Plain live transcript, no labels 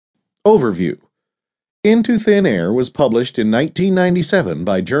Overview. Into Thin Air was published in 1997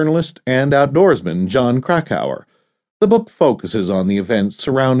 by journalist and outdoorsman John Krakauer. The book focuses on the events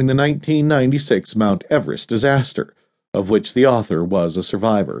surrounding the 1996 Mount Everest disaster, of which the author was a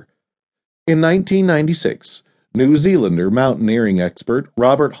survivor. In 1996, New Zealander mountaineering expert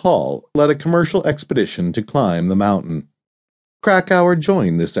Robert Hall led a commercial expedition to climb the mountain. Krakauer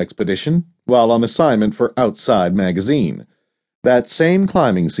joined this expedition while on assignment for Outside magazine. That same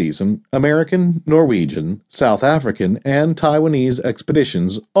climbing season, American, Norwegian, South African, and Taiwanese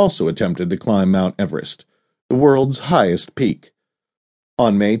expeditions also attempted to climb Mount Everest, the world's highest peak.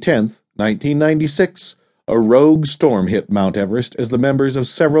 On May 10, 1996, a rogue storm hit Mount Everest as the members of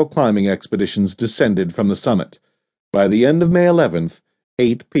several climbing expeditions descended from the summit. By the end of May 11th,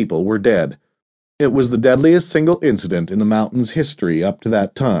 8 people were dead. It was the deadliest single incident in the mountain's history up to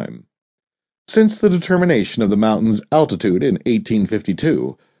that time. Since the determination of the mountain's altitude in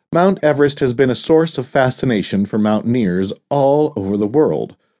 1852, Mount Everest has been a source of fascination for mountaineers all over the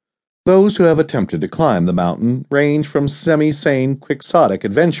world. Those who have attempted to climb the mountain range from semi-sane, quixotic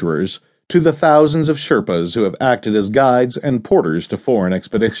adventurers to the thousands of Sherpas who have acted as guides and porters to foreign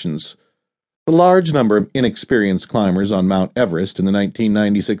expeditions. The large number of inexperienced climbers on Mount Everest in the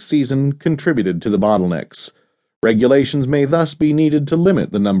 1996 season contributed to the bottlenecks. Regulations may thus be needed to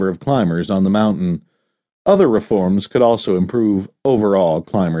limit the number of climbers on the mountain. Other reforms could also improve overall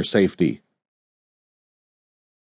climber safety.